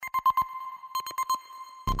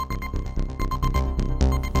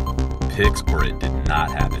picks or it did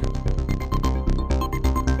not happen.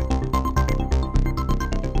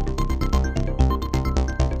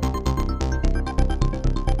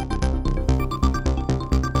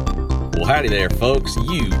 Well, howdy there, folks.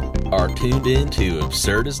 You are tuned in to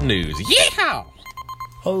Absurdist News. Yeehaw!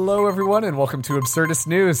 Hello, everyone, and welcome to Absurdist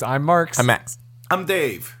News. I'm Marks. I'm Max. I'm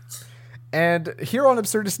Dave. And here on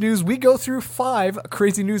Absurdist News, we go through 5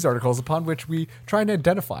 crazy news articles upon which we try and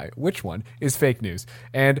identify which one is fake news.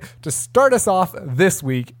 And to start us off this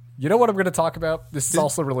week, you know what I'm going to talk about? This is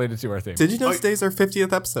also related to our theme. Did you know today's our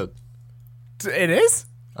 50th episode? It is?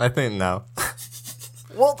 I think no.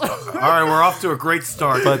 Well, All right, we're off to a great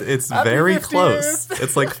start. But it's very close.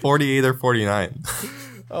 It's like 48 or 49.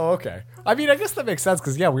 Oh, okay. I mean, I guess that makes sense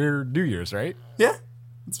because, yeah, we're New Year's, right? Yeah.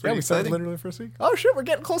 It's Yeah, pretty we started exciting. literally the first week. Oh, shit, we're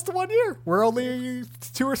getting close to 1 year. We're only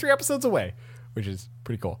 2 or 3 episodes away, which is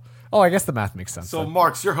pretty cool. Oh, I guess the math makes sense. So, then.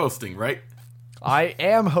 Marks, you're hosting, right? I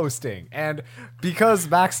am hosting, and because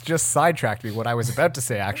Max just sidetracked me, what I was about to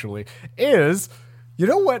say actually is, you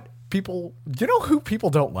know who people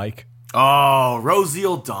don't like? Oh, Rosie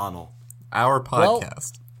O'Donnell. Our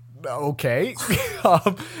podcast. Okay,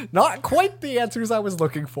 not quite the answers I was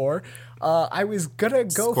looking for. I was gonna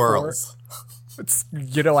go Squirrels.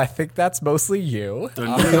 for, I think that's mostly you.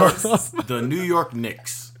 The New York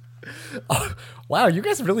Knicks. Wow, you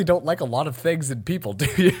guys really don't like a lot of things and people, do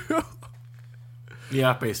you?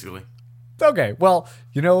 Yeah, basically. Okay, well,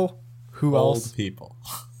 you know who Old else? people.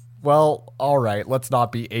 Well, all right, let's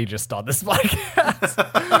not be ageist on this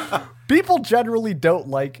podcast. People generally don't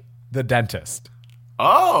like the dentist.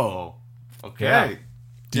 Oh, okay. Yeah.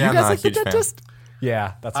 Do Yeah, you guys not a like the huge fan. dentist?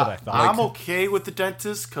 Yeah, that's what I thought. I'm okay with the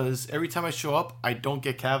dentist because every time I show up, I don't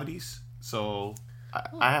get cavities. So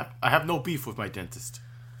I have no beef with my dentist.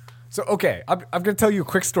 So, okay, I'm going to tell you a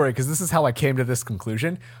quick story because this is how I came to this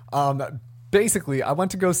conclusion. Basically, I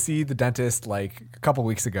went to go see the dentist like a couple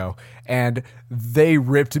weeks ago, and they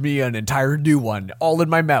ripped me an entire new one all in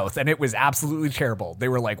my mouth, and it was absolutely terrible. They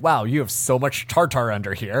were like, wow, you have so much tartar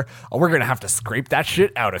under here. Oh, we're going to have to scrape that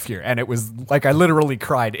shit out of here. And it was like I literally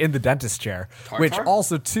cried in the dentist chair, which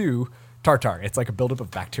also, too, tartar. It's like a buildup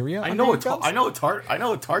of bacteria. I know what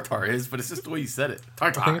tartar is, but it's just the way you said it.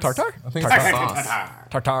 Tartar. Tartar? I think it's sauce.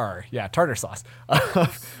 Tartar. Yeah, tartar sauce.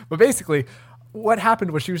 But basically, what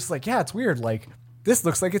happened was she was just like, yeah, it's weird. Like, this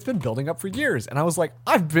looks like it's been building up for years. And I was like,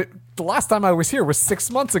 the last time I was here was 6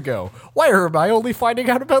 months ago. Why am I only finding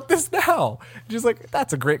out about this now? And she's like,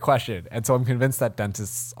 that's a great question. And so I'm convinced that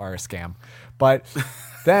dentists are a scam. But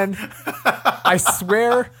then I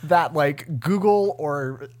swear that like Google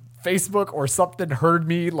or Facebook or something heard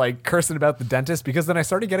me like cursing about the dentist because then I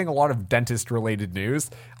started getting a lot of dentist related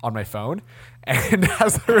news on my phone. And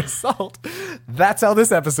as a result, that's how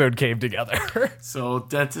this episode came together. So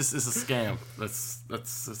dentist is a scam.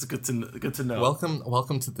 That's good to know.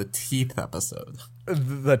 Welcome to the teeth episode.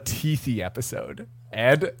 The teethy episode.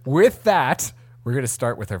 And with that, we're going to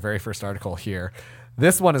start with our very first article here.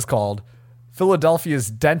 This one is called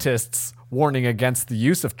Philadelphia's Dentists Warning Against the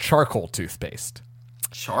Use of Charcoal Toothpaste.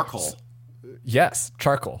 Charcoal. Yes,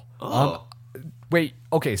 charcoal. Oh. Wait,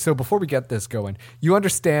 okay, so before we get this going, you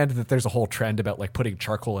understand that there's a whole trend about like putting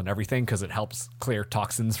charcoal in everything because it helps clear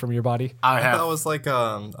toxins from your body? I That have. was like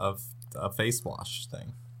a face wash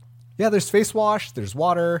thing. Yeah, there's face wash, there's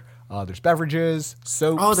water, there's beverages,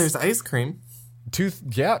 soaps. Oh, there's ice cream.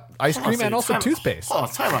 Ice cream and also toothpaste. Hold on,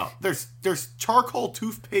 time out. There's charcoal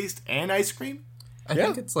toothpaste and ice cream? I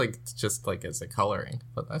think it's like just like as a coloring,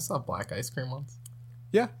 but I saw black ice cream once.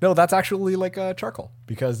 Yeah, no, that's actually like charcoal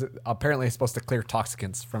because apparently it's supposed to clear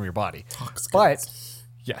toxicants from your body. But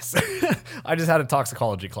yes, I just had a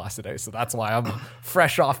toxicology class today, so that's why I'm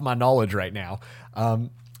fresh off my knowledge right now.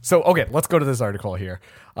 Okay, let's go to this article here.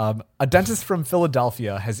 A dentist from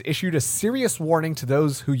Philadelphia has issued a serious warning to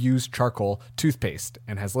those who use charcoal toothpaste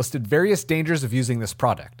and has listed various dangers of using this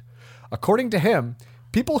product. According to him,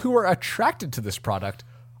 people who are attracted to this product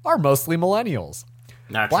are mostly millennials.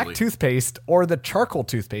 Naturally. Black toothpaste, or the charcoal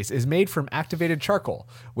toothpaste, is made from activated charcoal,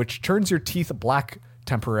 which turns your teeth black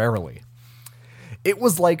temporarily. It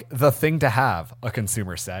was like the thing to have, a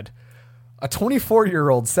consumer said. A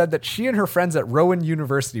 24-year-old said that she and her friends at Rowan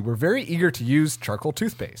University were very eager to use charcoal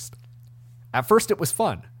toothpaste. At first, it was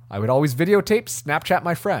fun. I would always videotape, Snapchat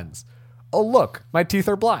my friends. Oh, look, my teeth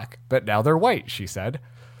are black, but now they're white, she said.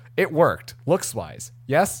 It worked, looks-wise.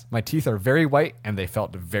 Yes, my teeth are very white, and they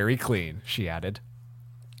felt very clean, she added.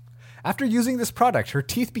 After using this product, her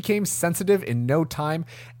teeth became sensitive in no time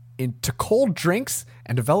to cold drinks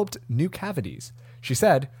and developed new cavities. She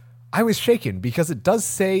said, I was shaken because it does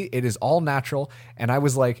say it is all natural, and I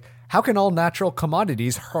was like, how can all natural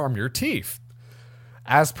commodities harm your teeth?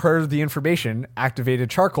 As per the information, activated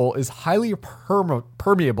charcoal is highly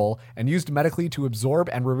permeable and used medically to absorb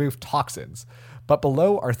and remove toxins. But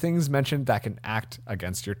below are things mentioned that can act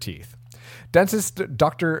against your teeth. Dentist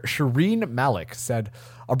Dr. Shireen Malik said,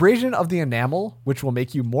 abrasion of the enamel, which will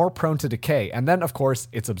make you more prone to decay, and then, of course,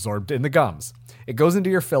 it's absorbed in the gums. It goes into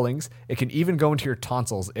your fillings. It can even go into your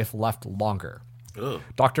tonsils if left longer. Ugh.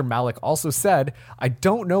 Dr. Malik also said, I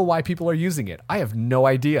don't know why people are using it. I have no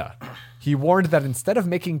idea. He warned that instead of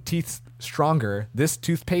making teeth stronger, this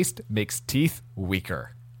toothpaste makes teeth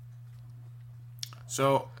weaker.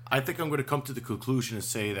 So I think I'm going to come to the conclusion and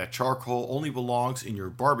say that charcoal only belongs in your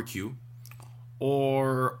barbecue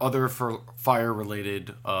or other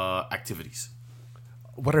fire-related activities.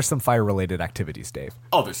 What are some fire-related activities, Dave?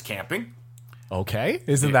 Oh, there's camping. Okay.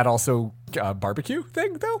 Isn't that also a barbecue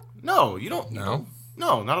thing, though? No, you don't. No.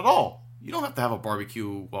 No, not at all. You don't have to have a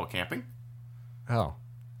barbecue while camping. Oh.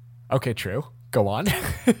 Okay, true. Go on.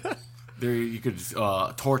 There, you could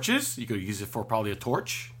torches. You could use it for probably a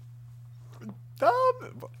torch.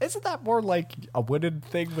 Isn't that more like a wooden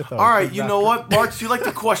thing with a... All right, you know what, Marks? You like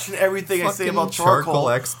to question everything I say Fucking about charcoal.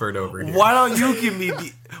 expert over here. Why don't you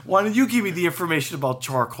give me the information about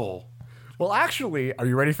charcoal? Well, actually, are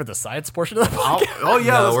you ready for the science portion of the podcast? Oh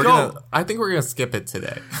yeah, No, let's go. I think we're gonna skip it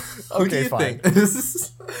today. Okay, What do you fine.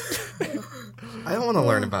 think? I don't want to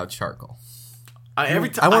learn about charcoal. I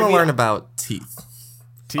want I want to learn about teeth.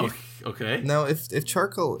 Teeth? Okay. Now, if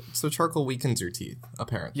charcoal weakens your teeth,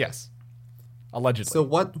 apparently. Yes. Allegedly. So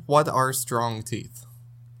what are strong teeth?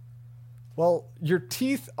 Well, your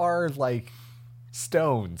teeth are like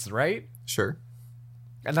stones, right? Sure.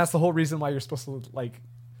 And that's the whole reason why you're supposed to, like...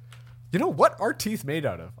 You know, what are teeth made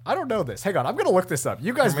out of? I don't know this. Hang on, I'm going to look this up.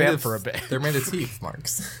 You guys vamp for a bit. They're made of teeth,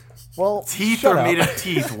 Marks. Well, Teeth shut are up. made of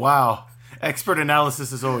teeth. Wow. Expert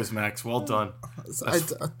analysis as always, Max. Well done.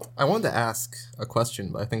 I wanted to ask a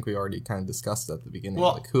question, but I think we already kind of discussed it at the beginning.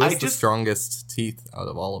 Well, Like, who has I the just- strongest teeth out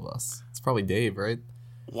of all of us? It's probably Dave, right?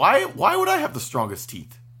 Why would I have the strongest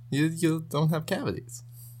teeth? You don't have cavities.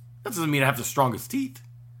 That doesn't mean I have the strongest teeth.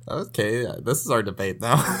 Okay, this is our debate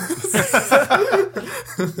now.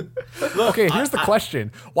 Okay, here's the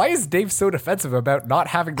question. Why is Dave so defensive about not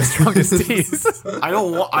having the strongest teeth? I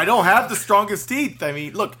don't have the strongest teeth. I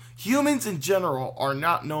mean, look, humans in general are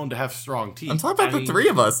not known to have strong teeth. I'm talking about the three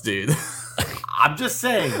of us, dude. I'm just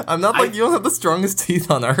saying. I'm not like you don't have the strongest teeth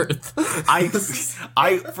on earth. I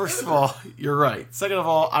first of all, you're right. Second of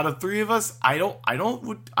all, out of three of us, I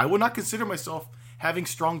would not consider myself having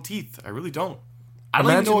strong teeth. I really don't. I don't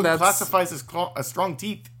even Imagine know what that's- classifies as strong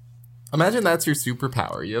teeth. Imagine that's your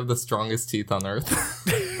superpower. You have the strongest teeth on earth.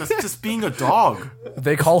 That's just being a dog.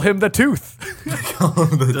 They call him the tooth.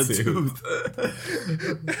 the The tooth.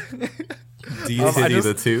 Deity just-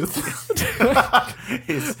 the tooth.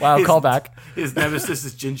 Wow, callback. His nemesis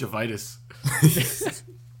is gingivitis.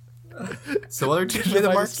 So what are teeth made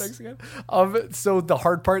of, Marks? So the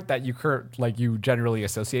hard part that you generally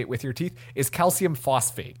associate with your teeth is calcium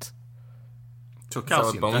phosphate. So Is that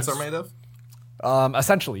calcium. what bones that's, are made of?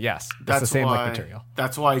 Essentially, yes. That's the same like material.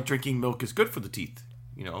 That's why drinking milk is good for the teeth.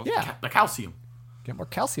 You know, Yeah. the calcium. Get more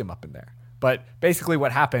calcium up in there. But basically,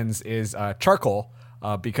 what happens is charcoal,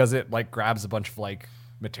 because it like grabs a bunch of like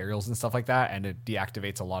materials and stuff like that, and it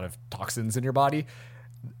deactivates a lot of toxins in your body.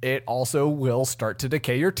 It also will start to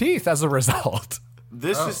decay your teeth as a result.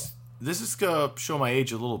 This is gonna show my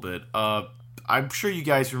age a little bit. I'm sure you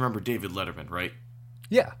guys remember David Letterman, right?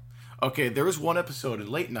 Yeah. Okay, there was one episode in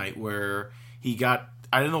Late Night where he got,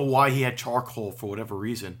 I don't know why he had charcoal for whatever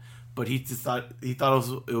reason, but he thought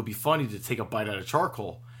it would be funny to take a bite out of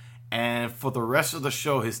charcoal. And for the rest of the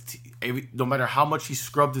show, no matter how much he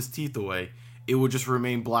scrubbed his teeth away, it would just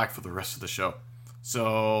remain black for the rest of the show.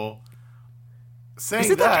 So, saying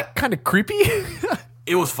Isn't that, kind of creepy?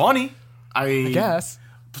 it was funny. I Guess.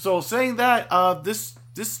 So saying that, this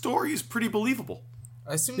story is pretty believable.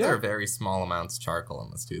 I assume there are very small amounts of charcoal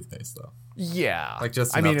in this toothpaste, though. Yeah. Like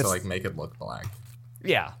just enough to like make it look black.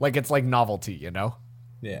 Yeah, like it's like novelty, you know?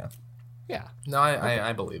 Yeah. Yeah. No,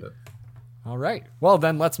 I believe it. All right. Well,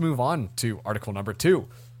 then let's move on to article number 2,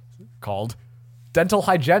 called Dental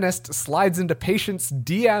Hygienist Slides into Patient's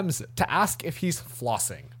DMs to Ask if He's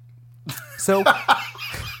Flossing. So,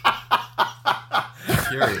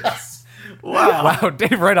 Curious. Wow. wow,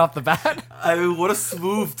 Dave, right off the bat. I mean, what a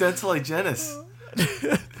smooth dental hygienist.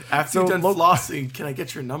 After you're done flossing, can I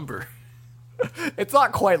get your number? It's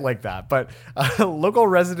not quite like that, but local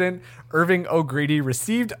resident Irving O'Grady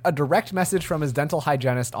received a direct message from his dental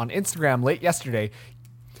hygienist on Instagram late yesterday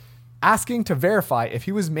asking to verify if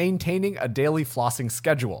he was maintaining a daily flossing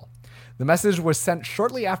schedule. The message was sent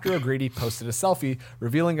shortly after O'Grady posted a selfie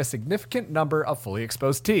revealing a significant number of fully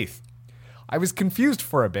exposed teeth. I was confused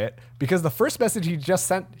for a bit because the first message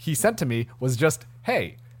he sent to me was just,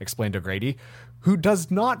 "Hey," explained O'Grady, who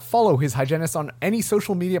does not follow his hygienist on any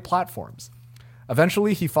social media platforms.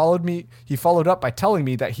 Eventually, he followed up by telling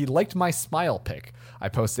me that he liked my smile pic I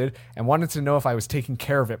posted and wanted to know if I was taking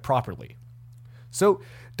care of it properly. So,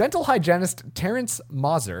 dental hygienist Terrence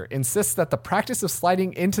Mauser insists that the practice of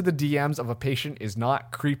sliding into the DMs of a patient is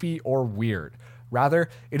not creepy or weird. Rather,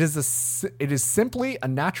 it is simply a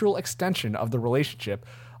natural extension of the relationship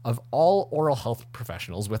of all oral health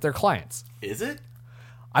professionals with their clients. Is it?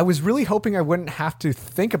 I was really hoping I wouldn't have to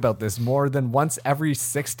think about this more than once every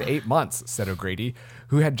 6 to 8 months, said O'Grady,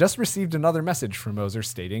 who had just received another message from Moser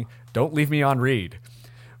stating, "Don't leave me on read."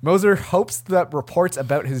 Moser hopes that reports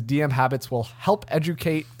about his DM habits will help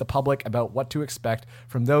educate the public about what to expect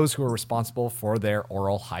from those who are responsible for their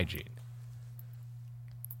oral hygiene.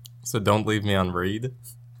 So don't leave me on read.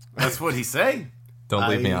 That's what he's saying. Don't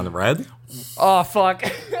leave me on red. Oh, fuck.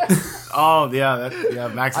 Oh, yeah.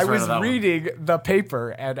 Max is I right was on that one. reading the paper,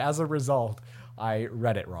 and as a result, I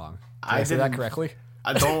read it wrong. Did I say that didn't- correctly?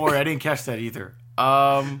 Don't worry, I didn't catch that either.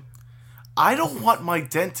 I don't want my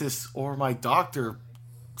dentist or my doctor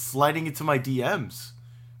sliding into my DMs.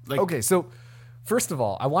 Like, Okay, so first of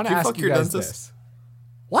all, I want to you ask fuck you your guys dentist? this.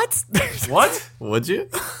 What? what? Would you?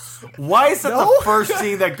 Why is that No. the first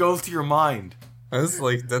thing that goes to your mind? It's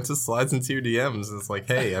like dentist slides into your DMs. It's like,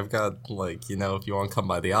 hey, I've got if you want to come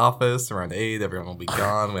by the office around 8, everyone will be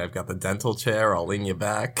gone. I've got the dental chair. I'll lean you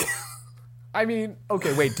back. I mean,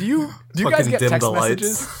 okay, wait. Do you guys Fucking get dim text the lights.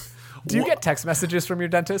 messages? Do you get text messages from your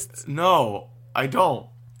dentists? No, I don't.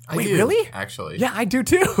 Wait, do, really? Actually, Yeah, I do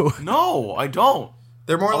too. No, I don't.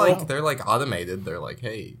 They're more Oh. they're like automated. They're like,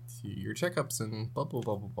 hey, your checkups and blah blah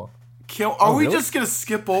blah blah blah. Are we really? just gonna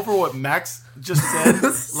skip over what Max just said?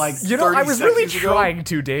 Like, You know, 30 I was really seconds ago? trying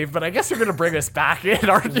to, Dave, but I guess you're going to bring us back in,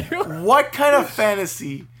 aren't you? What kind of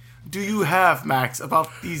fantasy do you have, Max, about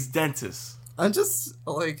these dentists? I'm just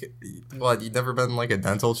like, what? You've never been like a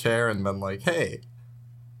dental chair and been like, hey,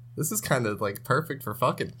 this is kind of like perfect for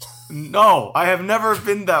fucking. No, I have never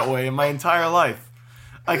been that way in my entire life.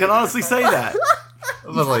 I can honestly say that.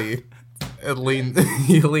 But like,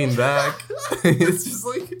 you lean back. It's just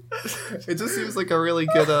like, it just seems like a really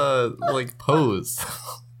good like pose.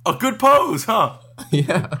 A good pose, huh?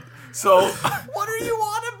 Yeah. So, What are you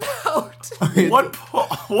on about?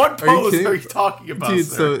 what pose kidding? are you talking about, Dude,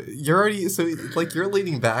 sir? so you're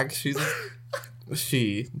leaning back. She like,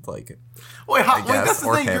 Wait, I guess, that's the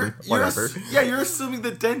or thing. him, whatever. You're assuming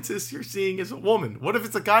the dentist you're seeing is a woman. What if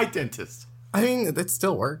it's a guy dentist? I mean, it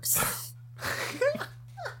still works.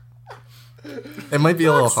 It might be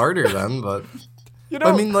a little harder then, but You know,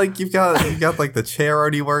 I mean, like you've got like the chair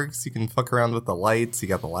already works. You can fuck around with the lights. You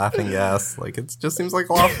got the laughing gas. Like it just seems like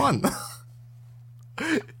a lot of fun.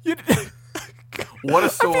 you, What a I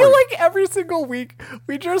story. feel like every single week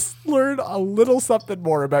we just learn a little something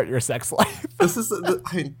more about your sex life. This is,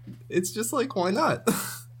 I mean, it's just like why not?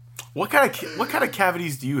 What kind of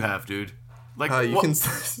cavities do you have, dude? Like You what- can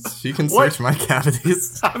What? search my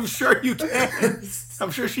cavities. I'm sure you can.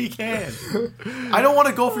 I'm sure she can. I don't want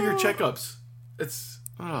to go for your checkups. It's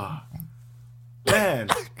man.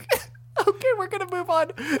 Okay, we're going to move on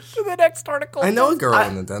to the next article. I know a girl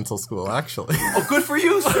in the dental school actually. Oh, good for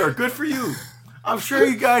you, sir. Good for you. I'm sure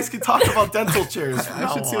you guys can talk about dental chairs from I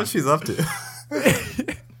now should see on. what she's up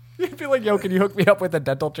to. You'd be like, yo, can you hook me up with a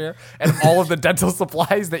dental chair and all of the dental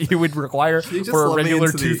supplies that you would require You just for a let me regular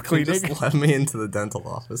into tooth you cleaning? just let me into the dental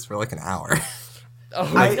office for like an hour. I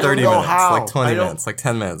Like don't 30 know minutes, how. like 20 I don't- minutes, like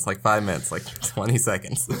 10 minutes, like 5 minutes, like 20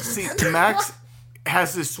 seconds. See, Max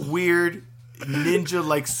has this weird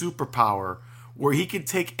ninja-like superpower where he can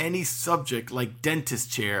take any subject like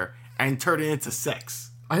dentist chair and turn it into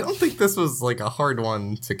sex. I don't think this was like a hard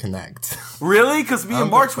one to connect. Really? Because me I and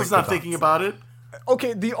don't March think was the not dots. thinking about it.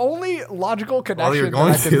 Okay, the only logical While connection you're that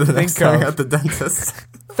going I can to the next think time of... at the dentist.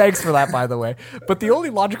 Thanks for that, by the way. But the only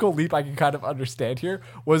logical leap I can kind of understand here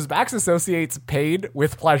was Max associates pain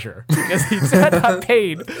with pleasure. Because he said that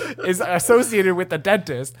pain is associated with the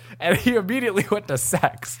dentist, and he immediately went to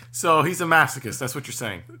sex. So he's a masochist. That's what you're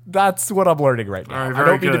saying. That's what I'm learning right now. All right, I very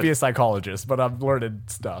don't mean to good. be a psychologist, but I'm learning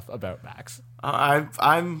stuff about Max.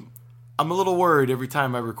 I'm a little worried every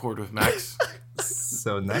time I record with Max.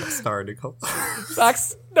 So next article.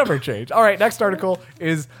 Max never change. All right, next article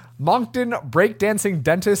is Moncton breakdancing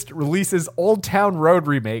dentist releases Old Town Road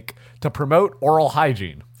remake to promote oral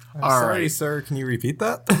hygiene. I'm All sorry, right. sir. Can you repeat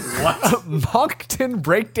that? What? Moncton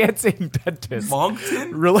breakdancing dentist.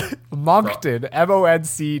 Moncton? Moncton, Moncton,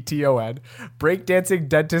 breakdancing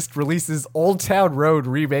dentist releases Old Town Road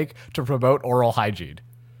remake to promote oral hygiene.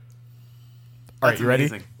 All right, That's you ready?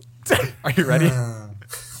 amazing. Are you ready?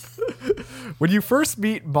 When you first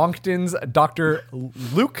meet Moncton's Dr.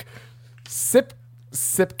 Luke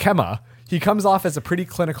Sipkema, he comes off as a pretty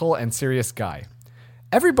clinical and serious guy.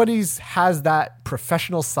 Everybody's has that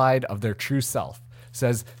professional side of their true self,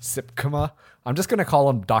 says Sipkema. I'm just going to call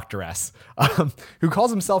him Dr. S, who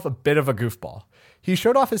calls himself a bit of a goofball. He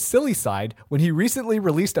showed off his silly side when he recently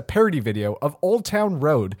released a parody video of Old Town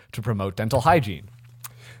Road to promote dental hygiene.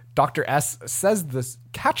 Dr. S says this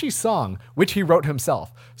catchy song, which he wrote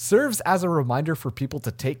himself, serves as a reminder for people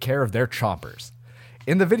to take care of their chompers.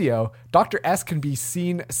 In the video, Dr. S can be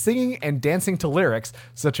seen singing and dancing to lyrics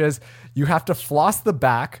such as, "You have to floss the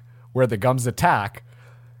back where the gums attack,"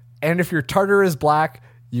 and if your tartar is black,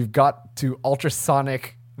 you've got to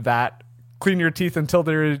ultrasonic that, clean your teeth until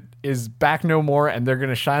there is back no more and they're going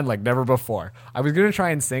to shine like never before. I was going to try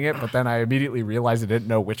and sing it, but then I immediately realized I didn't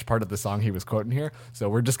know which part of the song he was quoting here, so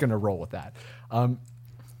we're just going to roll with that.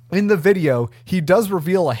 In the video, he does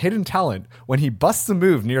reveal a hidden talent when he busts a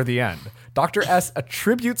move near the end. Dr. S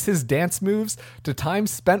attributes his dance moves to time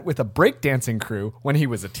spent with a breakdancing crew when he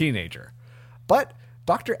was a teenager. But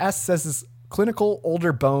Dr. S says his clinical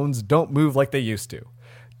older bones don't move like they used to.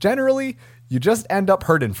 Generally, you just end up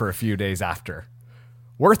hurting for a few days after.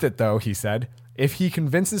 Worth it, though, he said, if he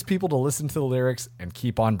convinces people to listen to the lyrics and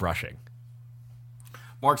keep on brushing.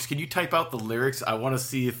 Marks, can you type out the lyrics? I want to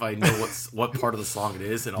see if I know what part of the song it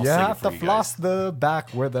is, and I'll You sing it have for to you floss guys. the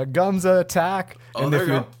back where the gums attack. Oh, and there if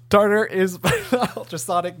you your go. tartar is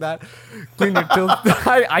ultrasonic, that clean your teeth.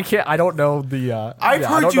 I can't. I don't know the. I've I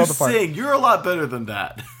heard don't you know the part. sing. You're a lot better than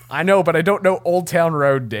that. I know, but I don't know Old Town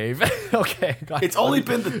Road, Dave. Okay, It's only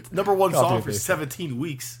been the number one I'll do song it for for you. 17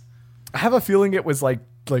 weeks. I have a feeling it was like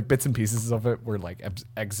bits and pieces of it were like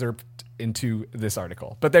excerpt into this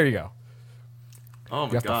article. But there you go. Oh my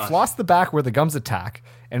You have god. to floss the back where the gums attack,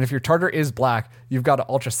 and if your tartar is black, you've got to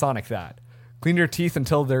ultrasonic that. Clean your teeth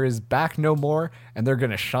until there is back no more, and they're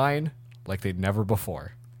gonna shine like they'd never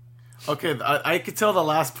before. Okay, I could tell the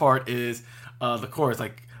last part is the chorus,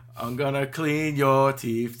 like, I'm gonna clean your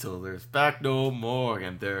teeth till there's back no more,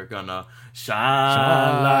 and they're gonna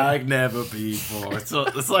shine like never before. So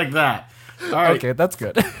it's like that. All right, Okay, that's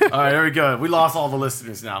good. all right, there we go. We lost all the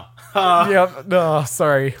listeners now. Yep. No,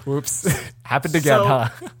 sorry. Whoops. Happened again, So- huh?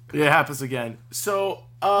 Yeah, it happens again. So,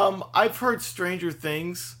 I've heard stranger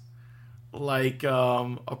things, like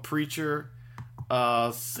a preacher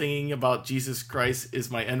singing about Jesus Christ is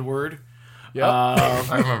my N-word. Yep.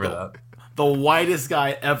 I remember that. The whitest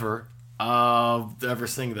guy ever to ever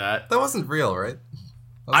sing that. That wasn't real, right?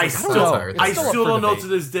 That was I like still, satire. It's I still up still for don't know debate. to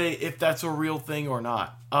this day if that's a real thing or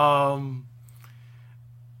not.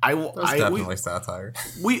 That was definitely satire.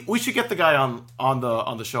 We should get the guy on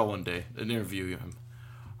the show one day and interview him.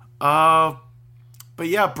 But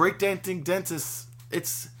yeah, breakdancing dentists,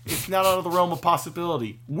 it's not out of the realm of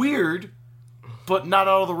possibility. Weird, but not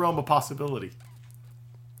out of the realm of possibility.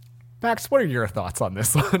 Max, what are your thoughts on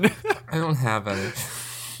this one? I don't have any.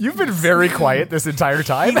 You've been very quiet this entire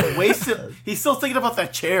time. He wasted. He's still thinking about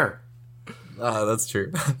that chair. That's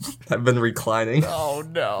true. I've been reclining. Oh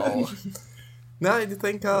no. No, I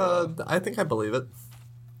think I believe it.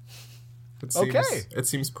 It seems, Okay. It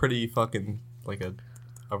seems pretty fucking like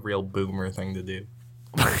a real boomer thing to do.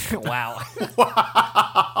 Wow.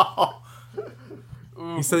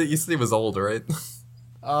 You said he was old, right?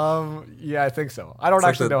 Yeah, I think so. I don't like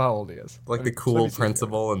actually the- know how old he is. Like Let the me- let cool me see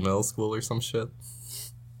principal in middle school or some shit.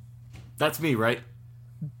 That's me, right? here.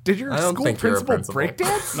 Did your I don't school think you're a principal principal.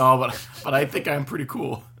 breakdance? No, but I think I'm pretty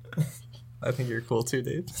cool. I think you're cool too,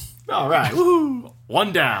 dude. All right, woo!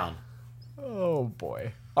 One down. Oh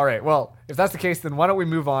boy. All right. Well, if that's the case, then why don't we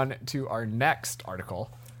move on to our next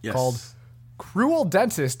article Yes. called "Cruel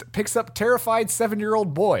Dentist Picks Up Terrified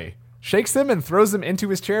 7-Year-Old Boy, Shakes him and throws him into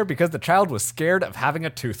his chair because the child was scared of having a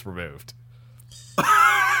tooth removed."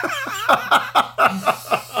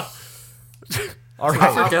 All I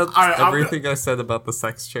right. forget I'm everything I said about the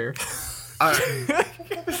sex chair.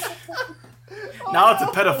 Now it's a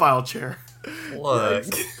pedophile chair. Look.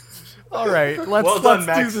 All right. Well done, Let's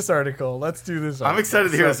do Max. this article. Let's do this. I'm article.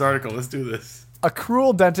 excited to hear this article. Let's do this. A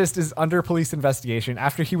cruel dentist is under police investigation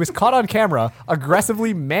after he was caught on camera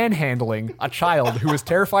aggressively manhandling a child who was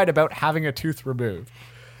terrified about having a tooth removed.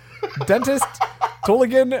 Dentist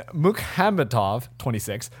Toligan Mukhamatovv,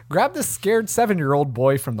 26, grabbed the scared 7-year-old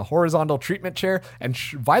boy from the horizontal treatment chair and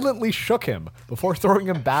violently shook him before throwing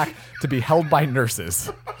him back to be held by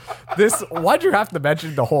nurses. Why'd you have to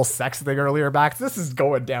mention the whole sex thing earlier, Max? This is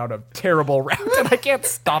going down a terrible route, and I can't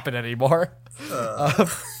stop it anymore.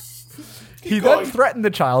 He then threatened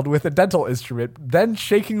the child with a dental instrument, then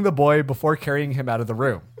shaking the boy before carrying him out of the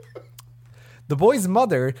room. The boy's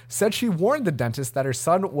mother said she warned the dentist that her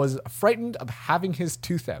son was frightened of having his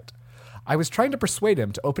tooth out. I was trying to persuade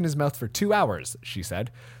him to open his mouth for 2 hours, she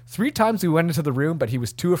said. 3 times we went into the room, but he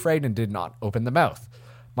was too afraid and did not open the mouth.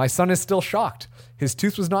 My son is still shocked. His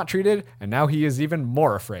tooth was not treated, and now he is even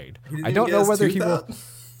more afraid. I don't know whether he will...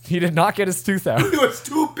 He did not get his tooth out. He was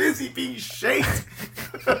too busy being shaked.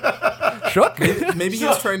 Shook? Maybe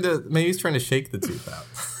he's trying to shake the tooth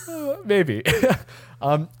out. Maybe.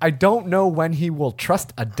 I don't know when he will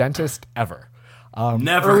trust a dentist ever.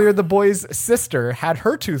 Never. Earlier, the boy's sister had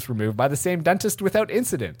her tooth removed by the same dentist without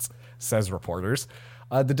incidents, says reporters.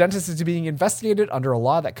 The dentist is being investigated under a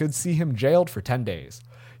law that could see him jailed for 10 days.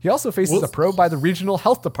 He also faces a probe by the regional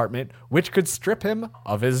health department, which could strip him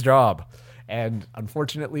of his job. And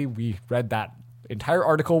unfortunately, we read that entire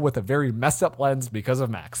article with a very messed up lens because of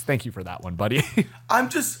Max. Thank you for that one, buddy. I'm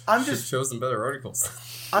just chosen better articles.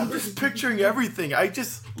 I'm just picturing everything. I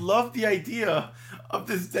just love the idea of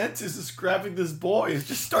this dentist just grabbing this boy and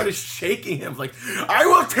just started shaking him like, I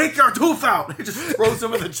will take your tooth out. He just throws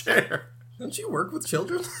him in the chair. Don't you work with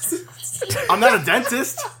children? I'm not a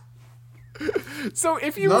dentist. So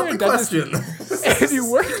if you Not were a the dentist question. and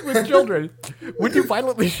you worked with children, would you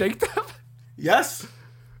violently shake them? Yes.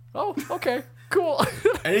 Oh, okay. Cool.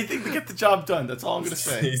 Anything to get the job done. That's all I'm going to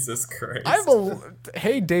say. Jesus Christ.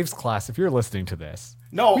 Hey, Dave's class, if you're listening to this.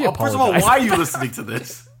 No, we first of all, apologize. why are you listening to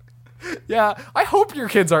this? Yeah, I hope your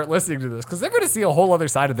kids aren't listening to this because they're going to see a whole other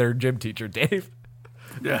side of their gym teacher, Dave.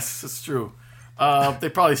 Yes, it's true.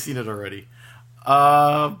 They've probably seen it already.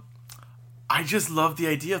 I just love the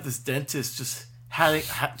idea of this dentist just having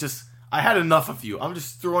I had enough of you. I'm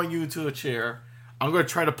just throwing you into a chair. I'm going to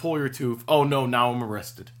try to pull your tooth. Oh no, now I'm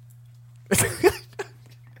arrested.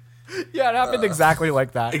 Yeah, it happened exactly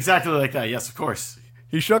like that. Exactly like that. Yes, of course.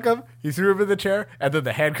 He shook him, he threw him in the chair, and then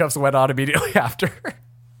the handcuffs went on immediately after.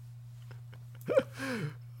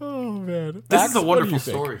 Oh man, This Max, is a what do wonderful you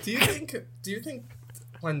think? story. Do you think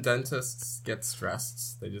when dentists get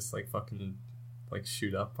stressed, they just like fucking like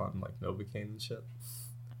shoot up on like Novocaine and shit?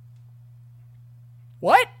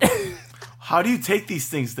 What? How do you take these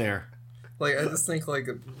things there? Like, I just think like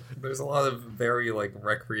there's a lot of very like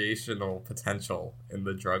recreational potential in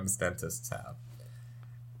the drugs dentists have.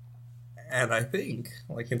 And I think,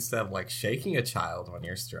 like, instead of like shaking a child when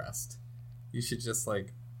you're stressed, you should just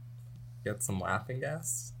like get some laughing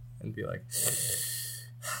gas and be like,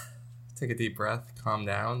 take a deep breath, calm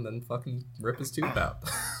down, then fucking rip his tooth out.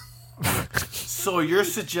 So you're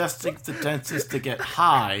suggesting the dentist to get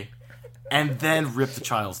high and then rip the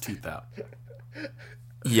child's teeth out?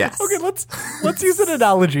 Yes. Okay, let's use an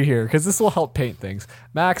analogy here because this will help paint things.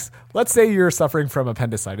 Max, let's say you're suffering from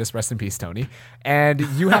appendicitis, rest in peace, Tony, and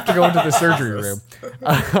you have to go into the surgery room.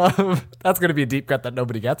 That's going to be a deep cut that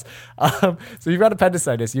nobody gets. So you've got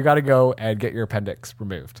appendicitis. You got to go and get your appendix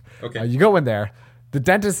removed. Okay. You go in there. The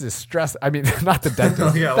dentist is stressed. I mean, not the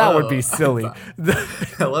dentist. Yeah, that well, would be silly.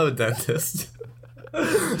 Hello, dentist.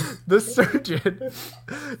 The surgeon,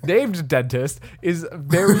 named dentist, is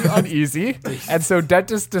very uneasy, and so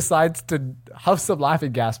dentist decides to huff some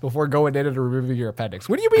laughing gas before going in and removing your appendix.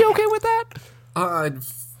 Would you be okay with that?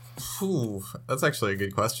 That's actually a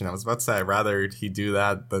good question. I was about to say I'd rather he do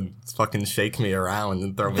that than fucking shake me around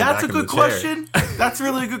and throw me That's back a in the good chair. question. That's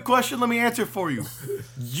really a good question. Let me answer for you.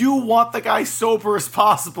 You want the guy sober as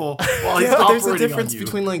possible while he's Yeah, but operating there's a difference on you.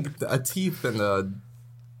 between like a teeth and a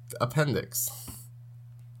appendix.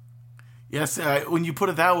 Yes, when you put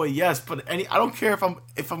it that way, yes. But I don't care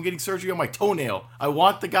if I'm getting surgery on my toenail. I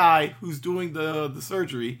want the guy who's doing the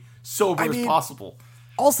surgery sober as possible.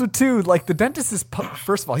 Also, too, like the dentist is,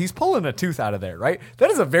 first of all, he's pulling a tooth out of there, right? That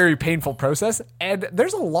is a very painful process, and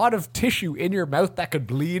there's a lot of tissue in your mouth that could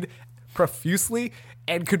bleed profusely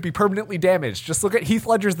and could be permanently damaged. Just look at Heath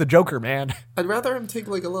Ledger's The Joker, man. I'd rather him take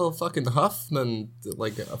like a little fucking huff than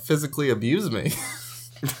like physically abuse me.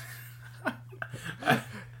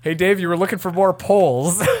 Hey, Dave, you were looking for more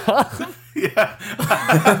polls. Yeah.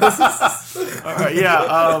 All right.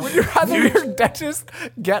 Yeah. Would you rather your dentist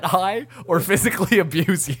get high or physically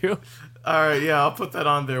abuse you? All right. Yeah. I'll put that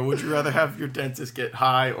on there. Would you rather have your dentist get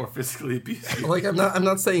high or physically abuse you? Like I'm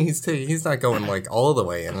not saying he's not going like all the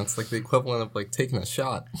way in. It's like the equivalent of like taking a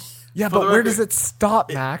shot. Yeah, but the where record- does it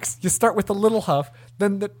stop, Max? You start with a little huff,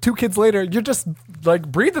 then the 2 kids later, you're just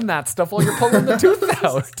like breathing that stuff while you're pulling the tooth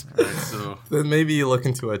out. So, Then maybe you look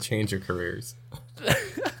into a change of careers.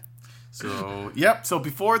 yep. So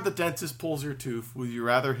before the dentist pulls your tooth, would you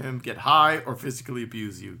rather him get high or physically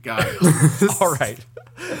abuse you? Got it. All right.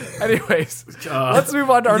 Anyways, let's move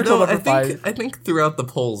on to article number 5. I think throughout the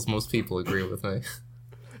polls, most people agree with me.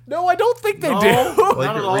 No, I don't think they No. do. Like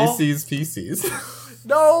Not at all. Reese's Pieces.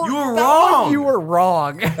 No, You were that wrong. one you were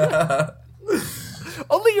wrong.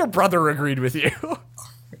 Only your brother agreed with you.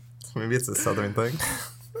 Maybe it's a southern thing.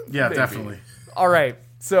 Yeah, definitely. All right.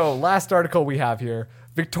 So, last article we have here.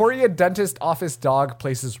 Victoria dentist office dog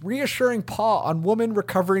places reassuring paw on woman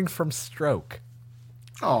recovering from stroke.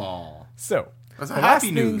 Oh, So, that's the a last happy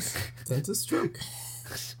thing- news. Dentist stroke.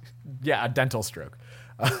 Yeah, a dental stroke.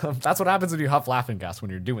 That's what happens when you huff laughing gas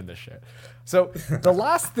when you're doing this shit. So, the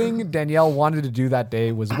last thing Danielle wanted to do that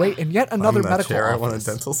day was wait in yet another On that medical chair, I office. want a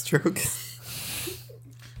dental stroke.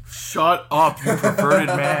 Shut up, you perverted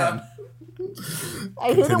man.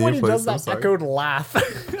 I hate it when Continue, he please, does I'm that sorry. echoed laugh.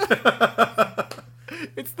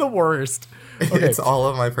 It's the worst. Okay. It's all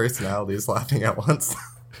of my personalities laughing at once.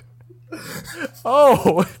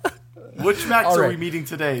 Oh, Which Max All are right. we meeting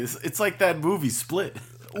today? It's like that movie Split.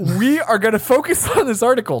 we are going to focus on this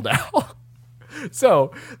article now.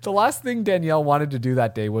 So, the last thing Danielle wanted to do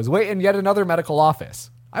that day was wait in yet another medical office.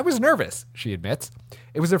 I was nervous, she admits.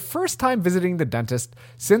 It was her first time visiting the dentist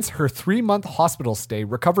since her 3-month hospital stay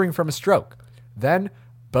recovering from a stroke. Then,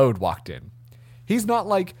 Bode walked in. He's not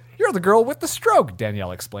like, "You're the girl with the stroke,"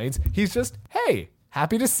 Danielle explains. He's just, "Hey,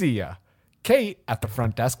 happy to see ya." Kate, at the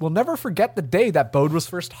front desk, will never forget the day that Bode was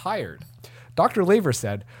first hired. Dr. Laver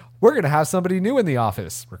said, "We're going to have somebody new in the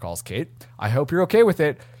office," recalls Kate. "I hope you're okay with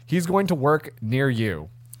it. He's going to work near you."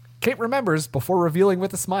 Kate remembers, before revealing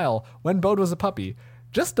with a smile, when Bode was a puppy,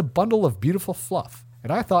 just a bundle of beautiful fluff.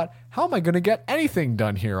 And I thought, how am I going to get anything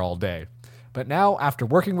done here all day? But now, after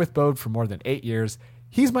working with Bode for more than 8 years,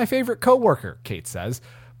 he's my favorite coworker, Kate says,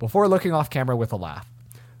 before looking off camera with a laugh.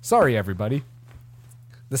 Sorry, everybody.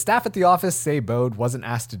 The staff at the office say Bode wasn't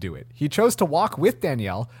asked to do it. He chose to walk with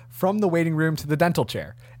Danielle from the waiting room to the dental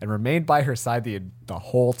chair and remained by her side the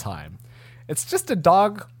whole time. It's just a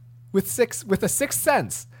dog with a sixth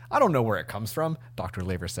sense. I don't know where it comes from, Dr.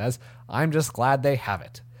 Laver says. I'm just glad they have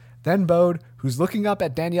it. Then Bode, who's looking up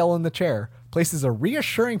at Danielle in the chair, places a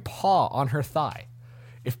reassuring paw on her thigh.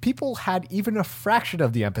 If people had even a fraction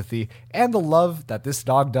of the empathy and the love that this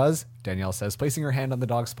dog does, Danielle says, placing her hand on the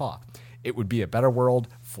dog's paw, it would be a better world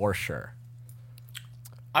for sure.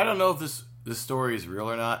 I don't know if this story is real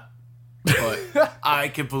or not, but I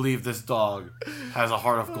can believe this dog has a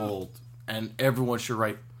heart of gold, and everyone should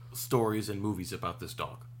write stories and movies about this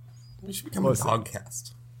dog. We should become Listen. a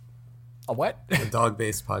dogcast. A what? A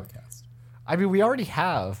dog-based podcast. I mean, we already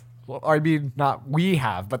have. Well, I mean, not we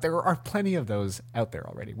have, but there are plenty of those out there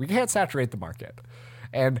already. We can't saturate the market.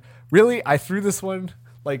 And really, I threw this one,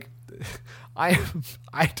 like,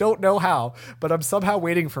 I don't know how, but I'm somehow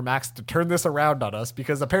waiting for Max to turn this around on us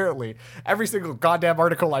because apparently every single goddamn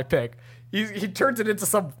article I pick, he turns it into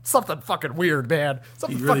something fucking weird, man.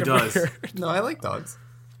 Something He really fucking does. weird. No, I like dogs.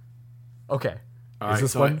 Okay. All Is right,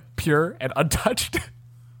 this so one pure and untouched?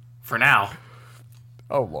 For now.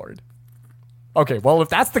 Oh, Lord. Okay, well, if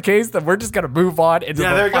that's the case, then we're just going to move on into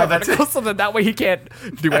Yeah, the there you go, 5 that's articles it. so that way he can't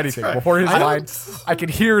do anything. right. Before his I line, I can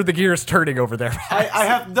hear the gears turning over there. I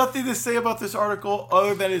have nothing to say about this article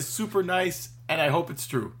other than it's super nice, and I hope it's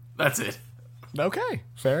true. That's it. Okay,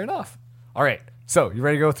 fair enough. All right, so you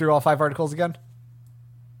ready to go through all 5 articles again?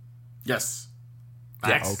 Yes.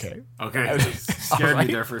 Yeah, okay. Okay. Scared Alright.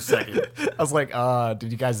 me there for a second. I was like,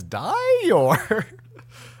 did you guys die or?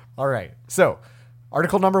 All right. So,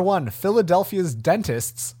 article number 1, Philadelphia's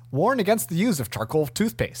dentists warn against the use of charcoal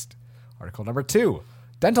toothpaste. Article number 2,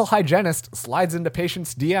 dental hygienist slides into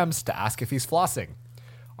patient's DMs to ask if he's flossing.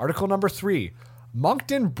 Article number 3,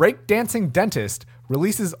 Moncton breakdancing dentist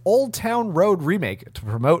releases Old Town Road remake to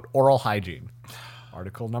promote oral hygiene.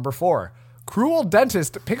 Article number 4, cruel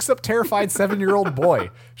dentist picks up terrified 7-year-old boy,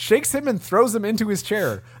 shakes him and throws him into his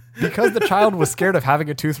chair because the child was scared of having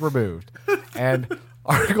a tooth removed. And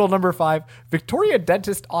article number 5, Victoria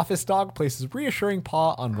dentist office dog places reassuring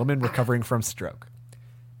paw on woman recovering from stroke.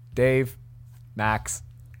 Dave, Max,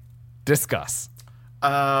 discuss.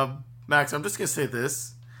 Max, I'm just going to say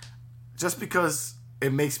this. Just because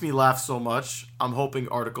it makes me laugh so much, I'm hoping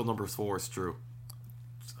article number 4 is true.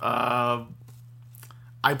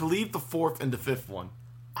 I believe the 4th and the 5th one.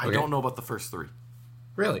 I Okay. don't know about the first 3.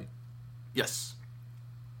 Really? Yes.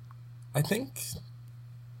 I think.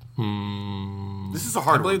 This is a I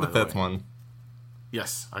hard believe one, the by 5th way. one.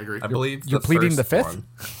 Yes, I agree. I believe you're the pleading the first 5th? one.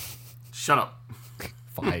 Shut up.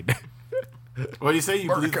 Fine. What do you say? You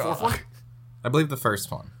believe the fourth one? I believe the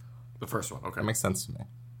first one. The first one. Okay. That makes sense to me.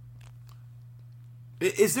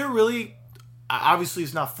 Is there really? Obviously,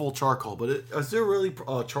 it's not full charcoal, but is there really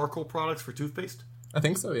charcoal products for toothpaste? I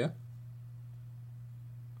think so, yeah.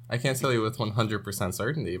 I can't tell you with 100%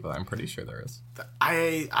 certainty, but I'm pretty sure there is.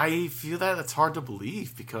 I feel that it's hard to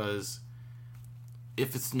believe because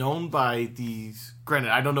if it's known by these,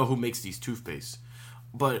 granted, I don't know who makes these toothpaste,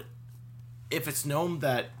 but if it's known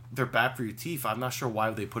that they're bad for your teeth, I'm not sure why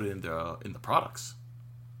they put it in the products.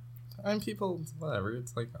 And people, whatever,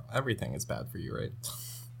 it's like everything is bad for you, right?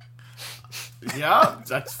 Yeah,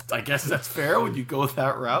 I guess that's fair when you go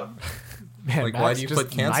that route. Man, Like, Max why do you just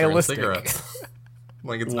put cancer nihilistic. in cigarettes?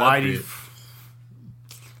 Like, it's Why bad do for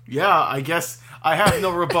you? Yeah, I guess I have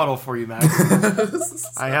no rebuttal for you, Max.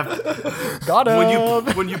 I have. Got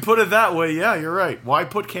him. When you put it that way, yeah, you're right. Why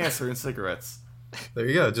put cancer in cigarettes? There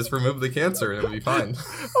you go. Just remove the cancer and it'll be fine.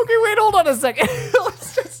 Okay, wait, hold on a second.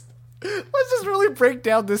 let's just really break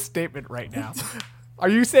down this statement right now. Are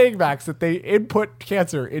you saying, Max, that they input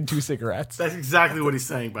cancer into cigarettes? That's exactly what he's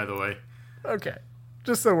saying, by the way. Okay,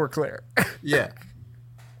 just so we're clear. Yeah.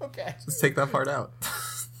 Okay. Just take that part out.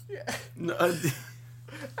 No,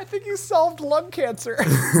 I think you solved lung cancer. we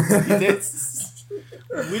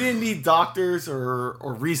didn't need doctors or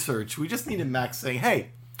research. We just needed Max saying, hey,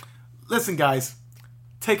 listen, guys,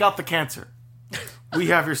 take out the cancer. We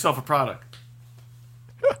have yourself a product.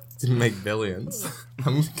 Didn't make billions.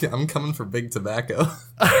 I'm coming for big tobacco.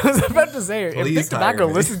 I was about to say, if Please Big Tobacco hire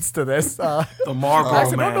me. listens to this, The Marlboro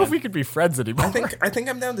Max, I Man. don't know if we could be friends anymore. I think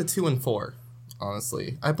I'm down to 2 and 4.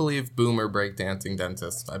 Honestly, I believe boomer breakdancing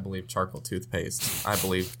dentist. I believe charcoal toothpaste. I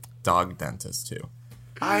believe dog dentist too.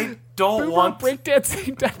 I don't Boomer want.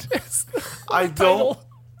 breakdancing dentist. I don't.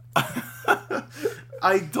 Title.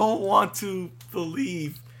 I don't want to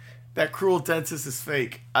believe that Cruel Dentist is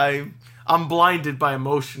fake. I'm blinded by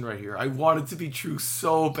emotion right here. I want it to be true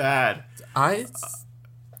so bad. I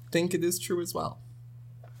think it is true as well.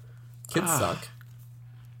 Kids suck.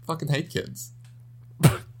 Fucking hate kids.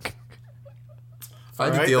 If I had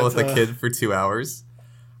to Alright, deal with that's a kid for 2 hours,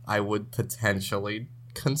 I would potentially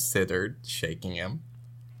consider shaking him.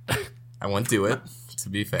 I won't do it, to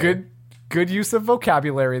be fair. Good use of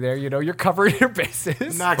vocabulary there. You know, you're covering your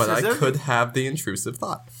bases. Max, But has I could have the intrusive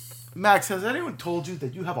thought. Max, has anyone told you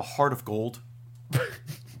that you have a heart of gold?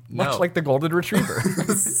 Much No. like the golden retriever.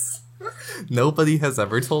 Nobody has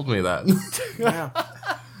ever told me that. Yeah.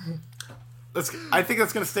 I think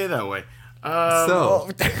that's gonna stay that way. So,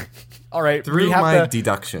 All right, through we have my to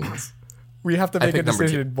deductions, we have to make a pick number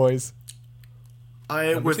decision, boys.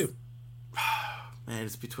 number 2. Man,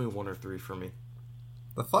 it's between 1 or 3 for me.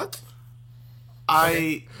 The fuck?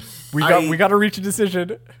 I We got to reach a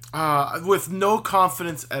decision. with no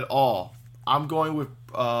confidence at all, I'm going with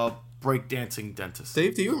breakdancing dentist.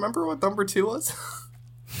 Dave, do you remember what number 2 was?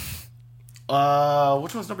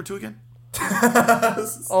 Which one's number 2 again?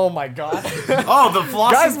 Oh my god, Oh, the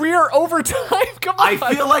flossing. guys, we are over time. Come on.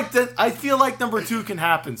 I feel like number 2 can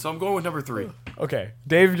happen, so I'm going with number 3. Okay,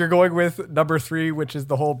 Dave, you're going with number 3, which is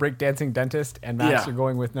the whole breakdancing dentist, and Max, Yeah. you're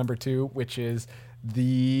going with number 2, which is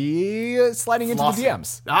the sliding into the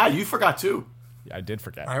DMs. Ah, you forgot too. Yeah, I did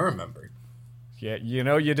forget. I remembered. Yeah, you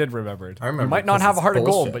know you did remember it. I remember You might not because have a it's heart of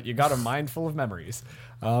gold, bullshit. but you got a mind full of memories.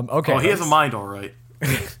 Okay. Oh, he has a mind, all right.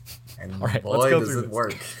 And right, boy, let's go does through it this.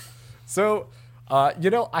 work. So,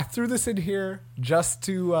 I threw this in here just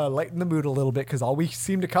to lighten the mood a little bit because all we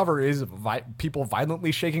seem to cover is people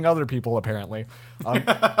violently shaking other people, apparently.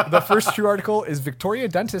 The first true article is Victoria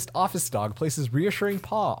dentist office dog places reassuring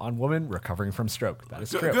paw on woman recovering from stroke. That is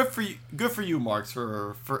true. Good for you, Marks,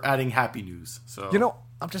 for adding happy news. So You know,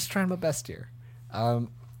 I'm just trying my best here.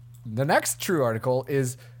 The next true article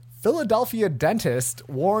is Philadelphia dentist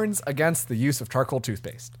warns against the use of charcoal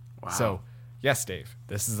toothpaste. Wow. So, yes, Dave,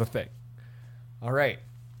 this is a thing. All right.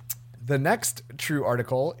 The next true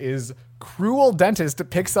article is cruel dentist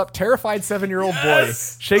picks up terrified 7-year-old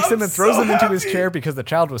Yes! boy, shakes him I'm and throws so him into his happy. chair because the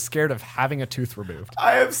child was scared of having a tooth removed.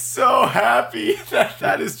 I am so happy that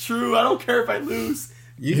that is true. I don't care if I lose.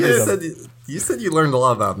 You Yes. guys said you learned a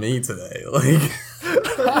lot about me today. Like,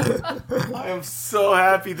 I am so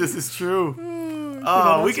happy this is true. We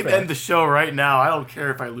that's can fair. end the show right now. I don't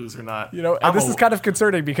care if I lose or not. You know, and this is kind of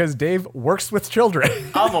concerning because Dave works with children.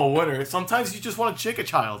 I'm a winner. Sometimes you just want to chick a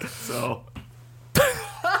child. So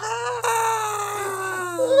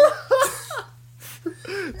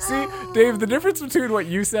See, Dave, the difference between what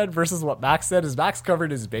you said versus what Max said is Max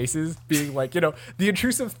covered his bases, being like, you know, the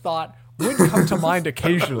intrusive thought would come to mind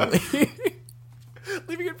occasionally.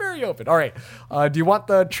 Leaving it very open. All right. Do you want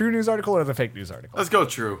the true news article or the fake news article? let's go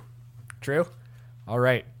true. True? All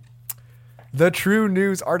right. The True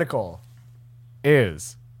News article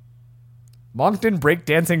is Moncton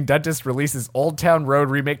breakdancing dentist releases Old Town Road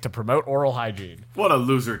remake to promote oral hygiene. What a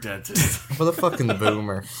loser dentist. What a fucking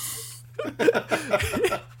boomer.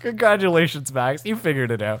 Congratulations, Max. You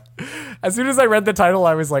figured it out. As soon as I read the title,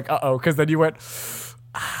 I was like, uh-oh, because then you went,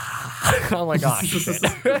 oh my gosh.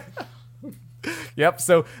 Yep,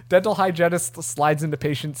 so dental hygienist slides into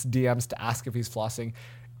patient's DMs to ask if he's flossing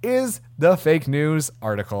is the fake news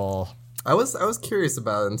article. I was curious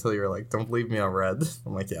about it until you were like, don't leave me on red.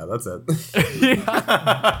 I'm like, yeah, that's it.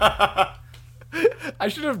 Yeah. I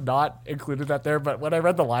should have not included that there, but when I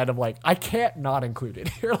read the line, I'm like, I can't not include it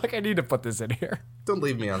here. Like, I need to put this in here. Don't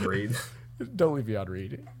leave me on read. Don't leave me on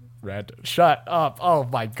read. Red. Shut up. Oh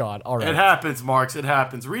my god. All right. It happens, Marks. It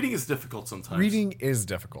happens. Reading is difficult sometimes. Reading is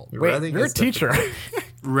difficult. Wait, Reading you're a is teacher.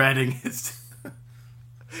 Reading is...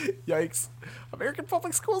 Yikes. American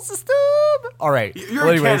public school system. All right.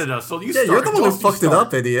 You're in Canada, so you Yeah, start. you're the one who Don't you fucked it start.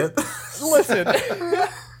 up, idiot. Listen.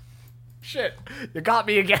 Shit. You got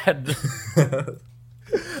me again.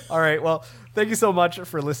 All right. Well, thank you so much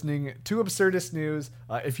for listening to Absurdist News.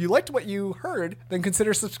 If you liked what you heard, then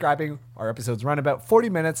consider subscribing. Our episodes run about 40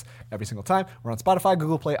 minutes every single time. We're on Spotify,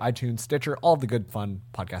 Google Play, iTunes, Stitcher, all the good, fun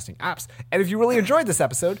podcasting apps. And if you really enjoyed this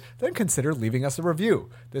episode, then consider leaving us a review.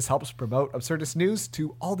 This helps promote Absurdist News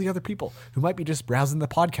to all the other people who might be just browsing the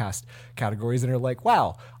podcast categories and are like,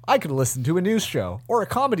 wow, I could listen to a news show or a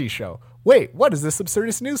comedy show. Wait, what is this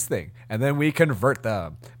Absurdist News thing? And then we convert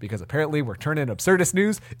them because apparently we're turning Absurdist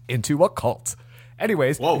News into a cult.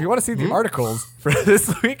 Anyways, Whoa. if you want to see the articles for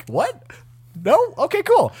this week, what? No? Okay,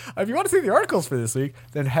 cool. If you want to see the articles for this week,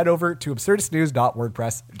 then head over to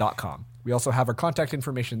absurdistnews.wordpress.com. We also have our contact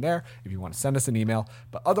information there if you want to send us an email.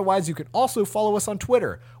 But otherwise, you can also follow us on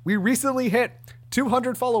Twitter. We recently hit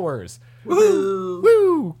 200 followers. Woo!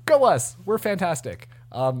 Woo! Go us. We're fantastic.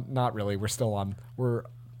 Not really. We're still on.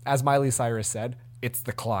 As Miley Cyrus said, it's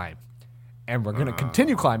the climb. And we're going to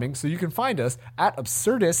continue climbing, so you can find us at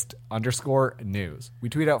absurdist_news. We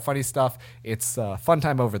tweet out funny stuff. It's a fun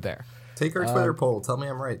time over there. Take our Twitter poll. Tell me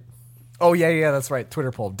I'm right. Oh, yeah, that's right.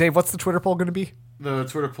 Twitter poll. Dave, what's the Twitter poll going to be? The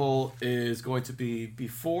Twitter poll is going to be,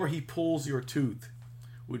 before he pulls your tooth,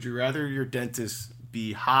 would you rather your dentist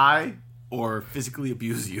be high or physically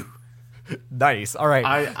abuse you? Nice. All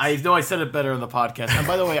right. I know I said it better on the podcast. And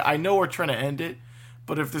by the way, I know we're trying to end it,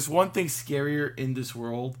 but if there's one thing scarier in this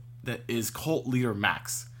world, that is cult leader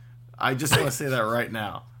Max. I just want to say that right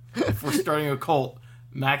now. If we're starting a cult,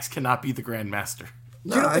 Max cannot be the Grand Master.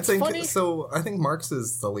 No, You know, I it's think funny. so. I think Marx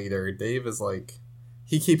is the leader. Dave is like,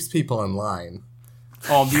 he keeps people in line.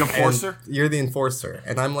 Oh, I'm the And enforcer? you're the enforcer,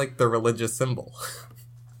 and I'm like the religious symbol.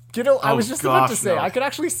 You know, I Oh, was just about to gosh, say, no. I could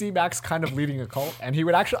actually see Max kind of leading a cult, and he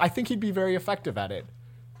would actually, I think he'd be very effective at it.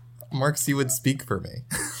 Marx, you would speak for me.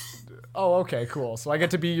 Oh, okay, cool. So I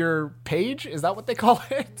get to be your page? Is that what they call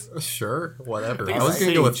it? Sure, whatever. think I was it's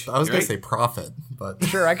gonna go with. sage, I was gonna right? say prophet, but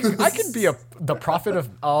Sure, I can be the prophet of.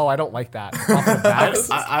 Oh, I don't like that. Prophet of Max.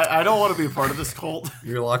 I don't want to be a part of this cult.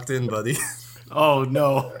 you're locked in, buddy. Oh,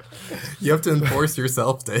 no. You have to enforce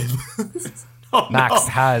yourself, Dave. Oh, no. Max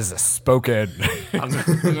has spoken. I'm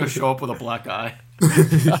going to show up with a black eye.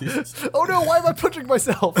 Oh no, why am I punching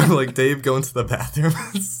myself? Like Dave going to the bathroom.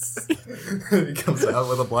 He comes out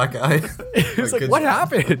with a black eye. It's like, good what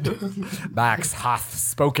job. happened? Max hath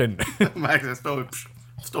spoken. Max, I'm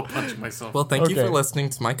still punching myself. Well, thank you Okay. for listening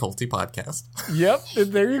to my culty podcast. Yep,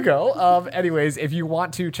 and there you go. Anyways, if you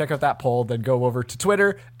want to check out that poll, then go over to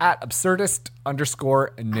Twitter at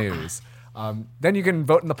absurdist_news. Then you can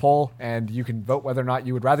vote in the poll, and you can vote whether or not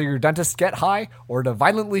you would rather your dentist get high or to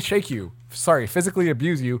violently shake you, physically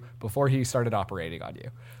abuse you before he started operating on you.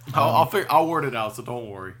 I'll word it out, so don't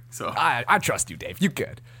worry. So I trust you, Dave. You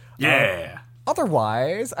good. yeah.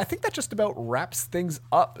 Otherwise, I think that just about wraps things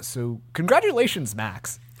up. So congratulations,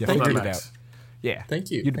 Max. You Thank figured you, it Max. out. Yeah.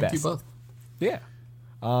 Thank you. You're the Thank best. you both. Yeah.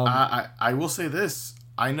 I will say this.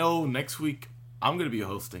 I know next week I'm going to be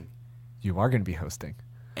hosting, You are going to be hosting.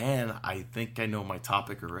 and I think I know my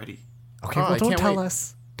topic already. Okay, Oh, well, I don't can't tell wait.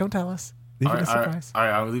 us. Don't tell us. Leave it a surprise. All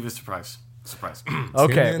right, I'll leave it a surprise. Surprise. Tune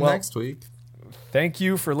Okay, in well, next week. thank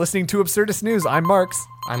you for listening to Absurdist News. I'm Marks.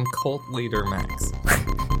 I'm cult leader Max.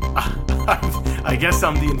 I guess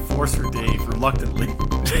I'm the enforcer, Dave, reluctantly.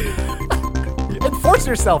 Enforce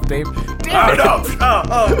yourself, Dave. Damn it.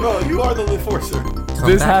 No, you are the enforcer. Come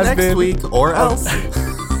This back has next been- week or else.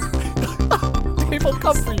 Dave will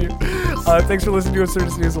come for you. Thanks for listening to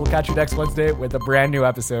Absurdist News. We'll catch you next Wednesday with a brand new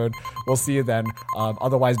episode. We'll see you then.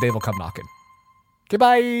 Otherwise, Dave will come knocking.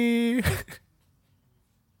 Goodbye.